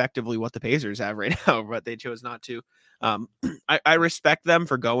had effectively what the Pacers have right now, but they chose not to. I respect them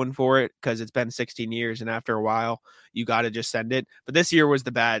for going for it because it's been 16 years, and after a while, you got to just send it. But this year was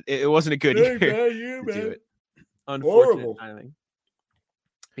the bad. It wasn't a good year to do it. Unfortunate timing.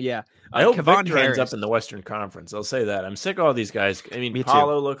 Yeah, I hope Victor ends up in the Western Conference. I'll say that. I'm sick of all these guys. I mean,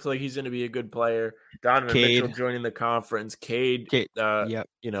 Paolo looks like he's going to be a good player. Donovan Mitchell joining the conference. Cade,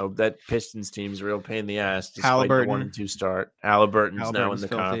 that Pistons team's a real pain in the ass despite the 1 and 2 start. Halliburton's now in the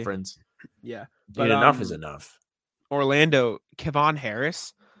conference. Yeah, but enough is enough. Orlando, Kevon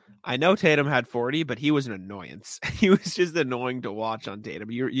Harris. I know Tatum had 40, but he was an annoyance. He was just annoying to watch on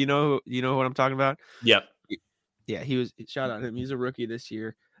Tatum. You know what I'm talking about? Yep. Yeah, he was. Shout out him. He's a rookie this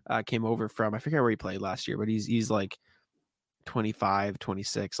year. Came over from, I forget where he played last year, but he's like 25,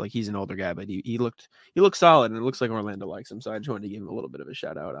 26. Like, he's an older guy, but he looked solid, and it looks like Orlando likes him. So I just wanted to give him a little bit of a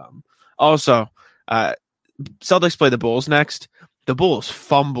shout out. Also, Celtics play the Bulls next. The Bulls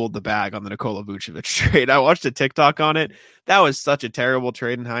fumbled the bag on the Nikola Vucevic trade. I watched a TikTok on it. That was such a terrible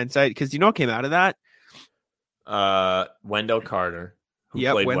trade in hindsight, because you know what came out of that? Wendell Carter.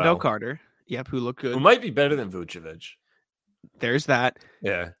 Wendell Carter. Yep, who looked good. Who might be better than Vucevic. There's that.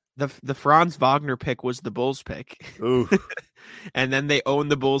 Yeah. The Franz Wagner pick was the Bulls pick. Ooh. And then they own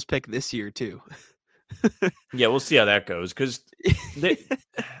the Bulls pick this year too. Yeah, we'll see how that goes, because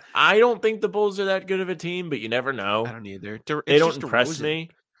I don't think the Bulls are that good of a team, but you never know. I don't either. They don't impress me.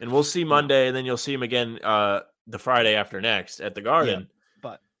 And we'll see Monday, and then you'll see them again the Friday after next at the Garden. Yeah,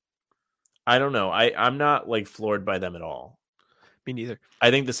 but I don't know. I'm not like floored by them at all. Me neither. I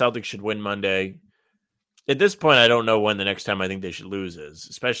think the Celtics should win Monday. At this point, I don't know when the next time I think they should lose is,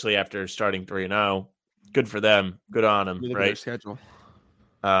 especially after starting 3-0. Good for them. Good on them, right? Schedule.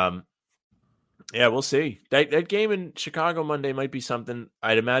 Yeah, we'll see. That game in Chicago Monday might be something.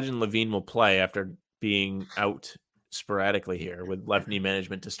 I'd imagine Levine will play after being out sporadically here with left knee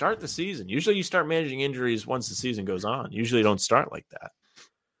management to start the season. Usually you start managing injuries once the season goes on. Usually don't start like that.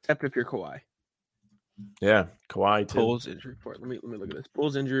 Except if you're Kawhi. Yeah, Kawhi too. Poles injury report. Let me look at this.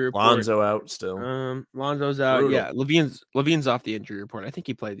 Poles injury report. Lonzo out still. Lonzo's out. Brutal. Yeah, Levine's off the injury report. I think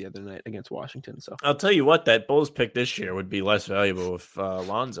he played the other night against Washington. So I'll tell you what, that Bulls pick this year would be less valuable if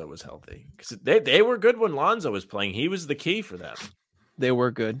Lonzo was healthy, because they were good when Lonzo was playing. He was the key for them. they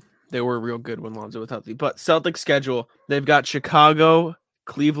were good. They were real good when Lonzo was healthy. But Celtics schedule, they've got Chicago,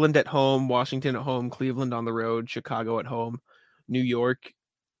 Cleveland at home, Washington at home, Cleveland on the road, Chicago at home, New York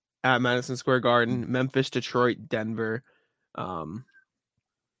at Madison Square Garden, Memphis, Detroit, Denver.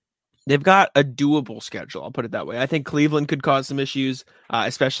 They've got a doable schedule. I'll put it that way. I think Cleveland could cause some issues,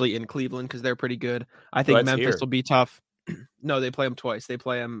 especially in Cleveland because they're pretty good. I think Memphis will be tough. No, they play them twice. They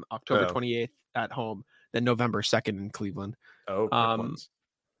play them October 28th at home, then November 2nd in Cleveland. Oh,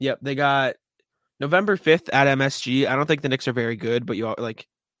 yep. They got November 5th at MSG. I don't think the Knicks are very good, but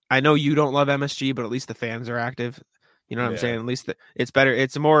I know you don't love MSG, but at least the fans are active. You know what I'm saying? At least it's better.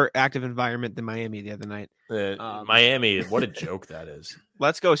 It's a more active environment than Miami the other night. Miami, what a joke that is.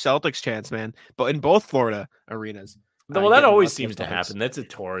 Let's go Celtics chance, man. But in both Florida arenas. Well, that always seems to happen. That's a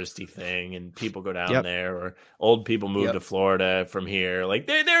touristy thing, and people go down there, or old people move to Florida from here. Like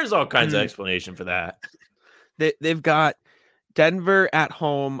there's all kinds of explanation for that. They've got Denver at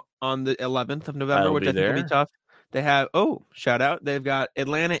home on the 11th of November, which I think will be tough. They have shout out. They've got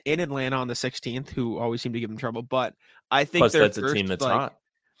Atlanta in Atlanta on the 16th, who always seem to give them trouble. But I think that's a team that's hot.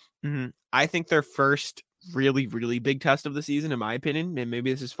 I think their first really, really big test of the season, in my opinion, and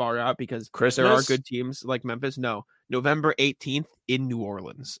maybe this is far out because there are good teams like Memphis. No, November 18th in New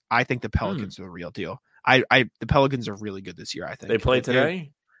Orleans. I think the Pelicans are the real deal. The Pelicans are really good this year. I think they play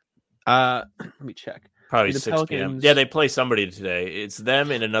today. Let me check. Probably 6 p.m. Yeah, they play somebody today. It's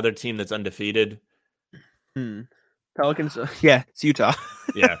them and another team that's undefeated. Pelicans. Yeah, it's Utah.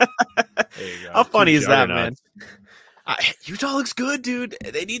 Yeah. There you go. How funny is that, man? Utah looks good, dude.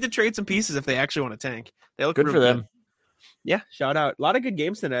 They need to trade some pieces if they actually want to tank. They look good for them. Yeah, shout out. A lot of good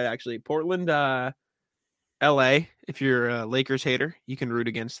games tonight, actually. Portland, LA. If you're a Lakers hater, you can root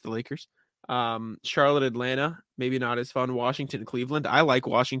against the Lakers. Charlotte, Atlanta, maybe not as fun. Washington, Cleveland. I like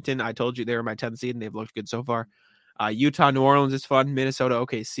Washington. I told you they were my 10th seed, and they've looked good so far. Utah, New Orleans is fun. Minnesota,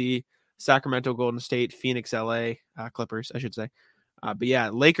 OKC. Sacramento, Golden State, Phoenix, LA, Clippers, I should say. But yeah,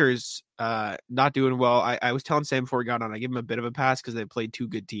 Lakers not doing well. I was telling Sam before we got on, I give them a bit of a pass because they played two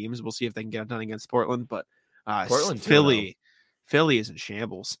good teams. We'll see if they can get it done against Portland. But Philly is in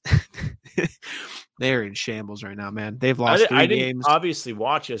shambles. They're in shambles right now, man. They've lost 3 games. I didn't obviously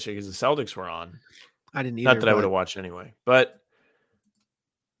watch yesterday because the Celtics were on. I didn't either. Not that I would have watched anyway. But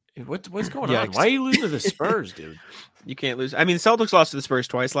what's going on? Why are you losing to the Spurs, dude? You can't lose. I mean, the Celtics lost to the Spurs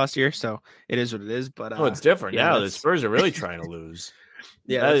twice last year, so it is what it is. But it's different now. The Spurs are really trying to lose.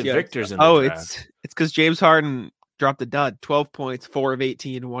 Victor's in the draft. It's because James Harden dropped a dud. 12 points, 4 of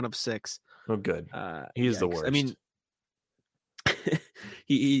 18, 1 of 6. Oh, good. He's the worst. I mean,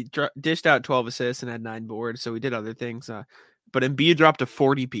 he dished out 12 assists and had 9 boards, so he did other things. But Embiid dropped a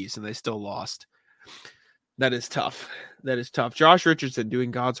 40 piece, and they still lost. That is tough. Josh Richardson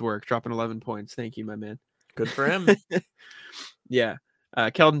doing God's work, dropping 11 points. Thank you, my man. Good for him. Yeah.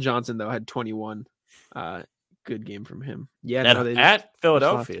 Keldon Johnson, though, had 21. Good game from him. Yeah. At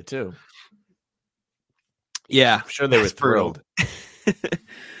Philadelphia, too. Yeah. I'm sure they were thrilled.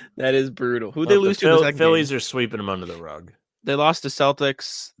 That is brutal. Who they lose to? The Phillies are sweeping them under the rug. They lost to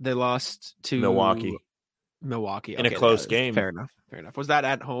Celtics. They lost to Milwaukee in a close game. Fair enough. Was that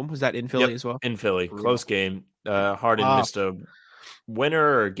at home? Was that in Philly as well? In Philly. Brutal. Close game. Harden missed a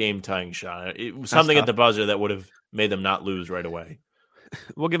winner or game tying shot. It was something at the buzzer that would have made them not lose right away.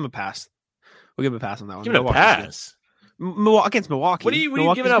 We'll give him a pass. We'll give him a pass on that one. Give him a pass. Against Milwaukee. What are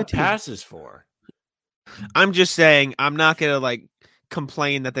you giving out passes for? I'm just saying I'm not gonna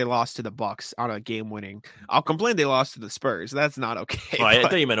complain that they lost to the Bucks on a game winning. I'll complain they lost to the Spurs. That's not okay. Oh, I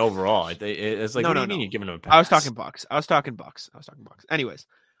thought you meant overall. It's like, what do you mean you're giving them a pass? I was talking Bucks. Anyways,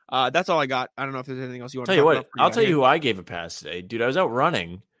 that's all I got. I don't know if there's anything else you want to talk about. I'll tell you who I gave a pass today. Dude, I was out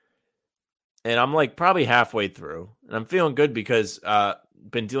running, and I'm probably halfway through, and I'm feeling good because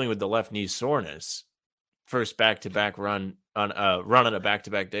been dealing with the left knee soreness. First back-to-back run on a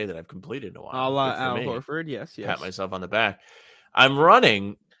back-to-back day that I've completed in a while. Al Horford, yes. Pat myself on the back. I'm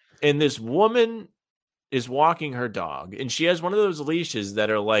running, and this woman is walking her dog, and she has one of those leashes that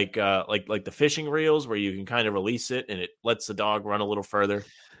are like the fishing reels where you can kind of release it and it lets the dog run a little further.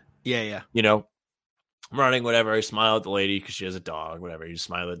 Yeah. I'm running, whatever. I smile at the lady because she has a dog, whatever. You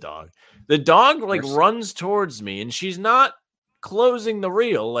smile at the dog. The dog runs towards me, and she's not closing the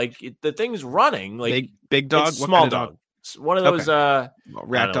reel. Like the thing's running. Like big dog, it's small dog. One of those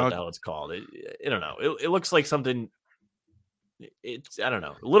rat dog. What the hell it's called. I don't know. It looks like something. It's I don't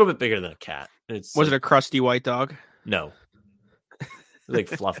know. A little bit bigger than a cat. Was it a crusty white dog? No. Like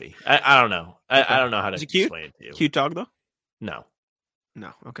fluffy. I don't know. Okay. I don't know how to Is it explain it to you. Cute dog though? No.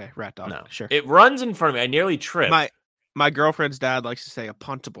 Okay. Rat dog. No. Sure. It runs in front of me. I nearly tripped. My girlfriend's dad likes to say a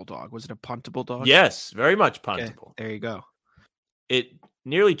puntable dog. Was it a puntable dog? Yes, very much puntable. Okay, there you go. It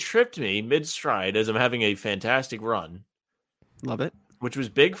nearly tripped me mid-stride as I'm having a fantastic run. Love it. Which was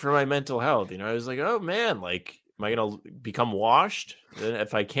big for my mental health. I was like, oh man, like, am I going to become washed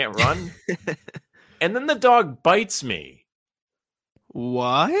if I can't run? And then the dog bites me.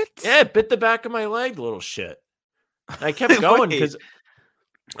 What? Yeah, it bit the back of my leg, the little shit. And I kept going because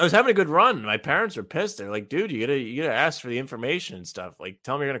I was having a good run. My parents were pissed. They're like, dude, you gotta ask for the information and stuff. Like,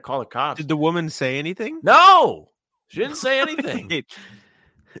 tell them you're gonna call the cops. Did the woman say anything? No, she didn't say anything.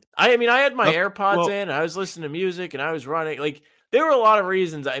 I had my AirPods in. I was listening to music and I was running. Like, there were a lot of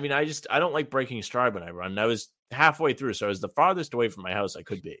reasons. I don't like breaking stride when I run. And I was halfway through, so I was the farthest away from my house I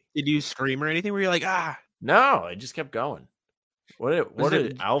could be. Did you scream or anything? Were you like, ah? No, I just kept going. What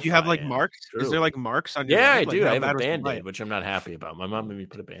did Alpha? You have like marks? Is there like marks on your leg? I do. I have a Band-Aid, which I'm not happy about. My mom made me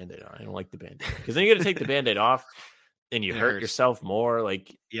put a Band-Aid on. I don't like the Band-Aid because then you got to take the Band-Aid off and you hurt yourself more.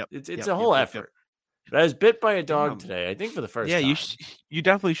 Like, it's a whole effort. But I was bit by a dog today, I think for the first time. You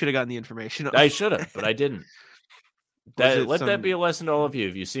definitely should have gotten the information. I should have, but I didn't. That be a lesson to all of you.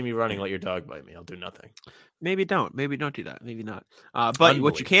 If you see me running, let your dog bite me. I'll do nothing. Maybe don't do that. Maybe not. But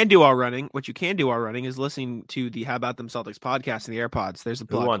what you can do while running is listening to the How About Them Celtics podcast in the AirPods. There's a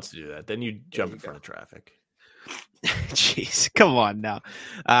plug. Who wants to do that? Then you jump in front of traffic. Jeez, come on now.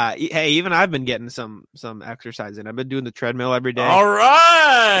 Hey, even I've been getting some exercise in. I've been doing the treadmill every day. All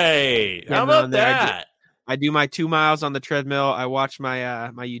right. How about that? I do my 2 miles on the treadmill. I watch my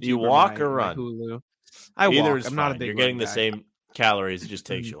my YouTube. Do you walk or run? Hulu. I walk. I'm not a big. You're getting the same calories. It just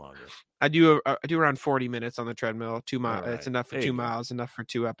takes you longer. I do around 40 minutes on the treadmill. 2 miles. Right. It's enough for 2 miles. Enough for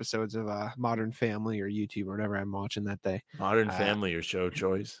 2 episodes of Modern Family or YouTube or whatever I'm watching that day. Modern Family, your show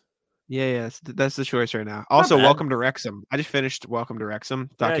choice. Yeah, that's the choice right now. Also, Welcome to Wrexham. I just finished Welcome to Wrexham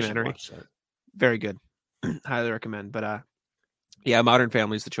documentary. Very good. Highly recommend. But yeah, Modern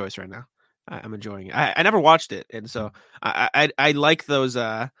Family is the choice right now. I'm enjoying it. I never watched it, and so I like those.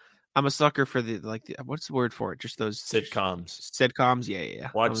 I'm a sucker for what's the word for it? Just those sitcoms. Yeah.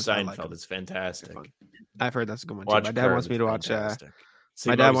 Watch Seinfeld. It's fantastic. I've heard that's a good one too. My dad wants me to watch.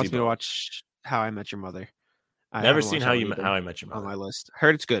 My dad wants me to watch How I Met Your Mother. Never seen How I Met Your Mother on my list.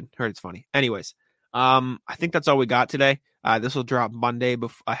 Heard it's good. Heard it's funny. Anyways, I think that's all we got today. This will drop Monday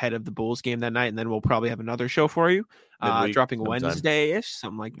ahead of the Bulls game that night, and then we'll probably have another show for you. Dropping Wednesday-ish,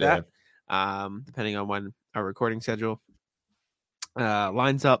 something like that. Depending on when our recording schedule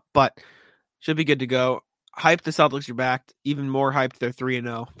lines up, but should be good to go. Hyped, the Celtics are back. Even more hyped, they're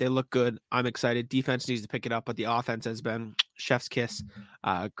 3-0. They look good. I'm excited. Defense needs to pick it up, but the offense has been chef's kiss.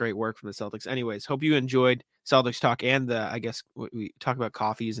 Great work from the Celtics. Anyways, hope you enjoyed Celtics talk and I guess we talk about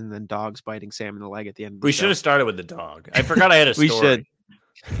coffees and then dogs biting Sam in the leg at the end of the show. We should have started with the dog. I forgot I had a story. We should.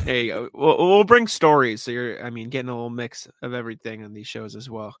 There you go. We'll bring stories. So you're, getting a little mix of everything on these shows as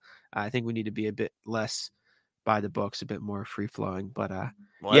well. I think we need to be a bit less by the books, a bit more free flowing, but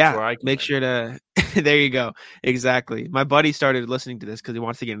make sure to there you go. Exactly. My buddy started listening to this because he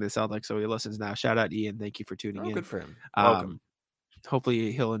wants to get into the Celtics, so he listens now. Shout out Ian. Thank you for tuning in. Good for him. Welcome.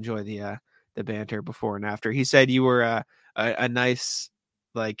 Hopefully he'll enjoy the banter before and after. He said you were a nice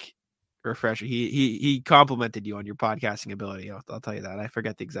refresher. He complimented you on your podcasting ability. I'll tell you that. I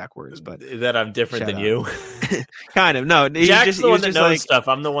forget the exact words, but that I'm different than you. Kind of. No, Jack's the one that knows stuff.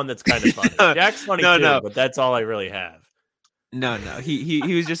 I'm the one that's kind of funny. Jack's funny too, but that's all I really have. No.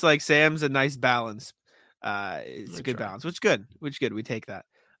 He was just like, Sam's a nice balance. It's a good balance, which is good. We take that.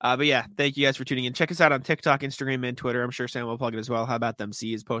 But yeah, thank you guys for tuning in. Check us out on TikTok, Instagram, and Twitter. I'm sure Sam will plug it as well. How about them?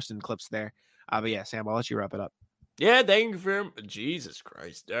 C is posting clips there. But yeah, Sam, I'll let you wrap it up. Yeah, thank you for Jesus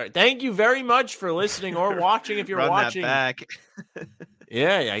Christ. All right. Thank you very much for listening or watching. If you're watching, that back.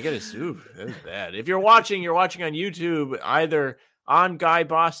 I got to. That was bad. If you're watching on YouTube, either on Guy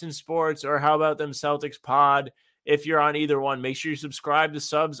Boston Sports or How About Them Celtics Pod. If you're on either one, make sure you subscribe. The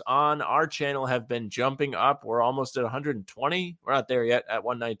subs on our channel have been jumping up. We're almost at 120. We're not there yet at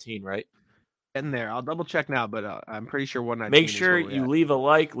 119, right? In there. I'll double check now, but I'm pretty sure 119. Make sure you leave a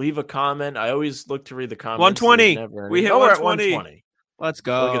like, leave a comment. I always look to read the comments. 120. We hit 120. Let's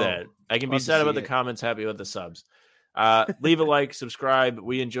go. Look at that. I can be sad about the comments, happy with the subs. Leave a like, subscribe.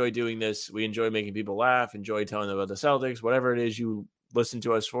 We enjoy doing this. We enjoy making people laugh, enjoy telling them about the Celtics, whatever it is you listen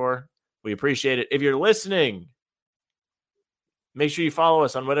to us for. We appreciate it. If you're listening make sure you follow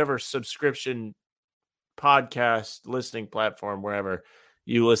us on whatever subscription podcast listening platform, wherever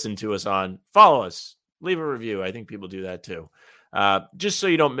you listen to us on. Follow us, leave a review. I think people do that too. Just so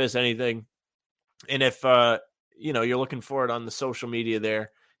you don't miss anything. And if, you're looking for it on the social media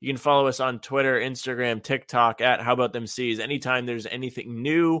there, you can follow us on Twitter, Instagram, TikTok at How About Them C's. Anytime there's anything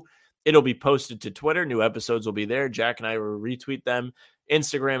new, it'll be posted to Twitter. New episodes will be there. Jack and I will retweet them.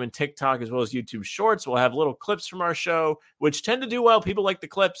 Instagram and TikTok, as well as YouTube Shorts. We'll have little clips from our show, which tend to do well. People like the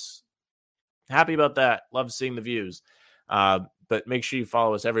clips. Happy about that. Love seeing the views. But make sure you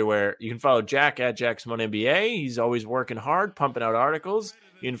follow us everywhere. You can follow Jack at Jack Simone NBA. He's always working hard, pumping out articles.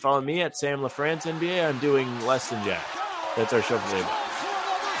 You can follow me at Sam LaFrance NBA. I'm doing less than Jack. That's our show for today.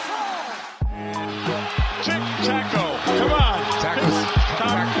 Tic-tac-toe. Come on.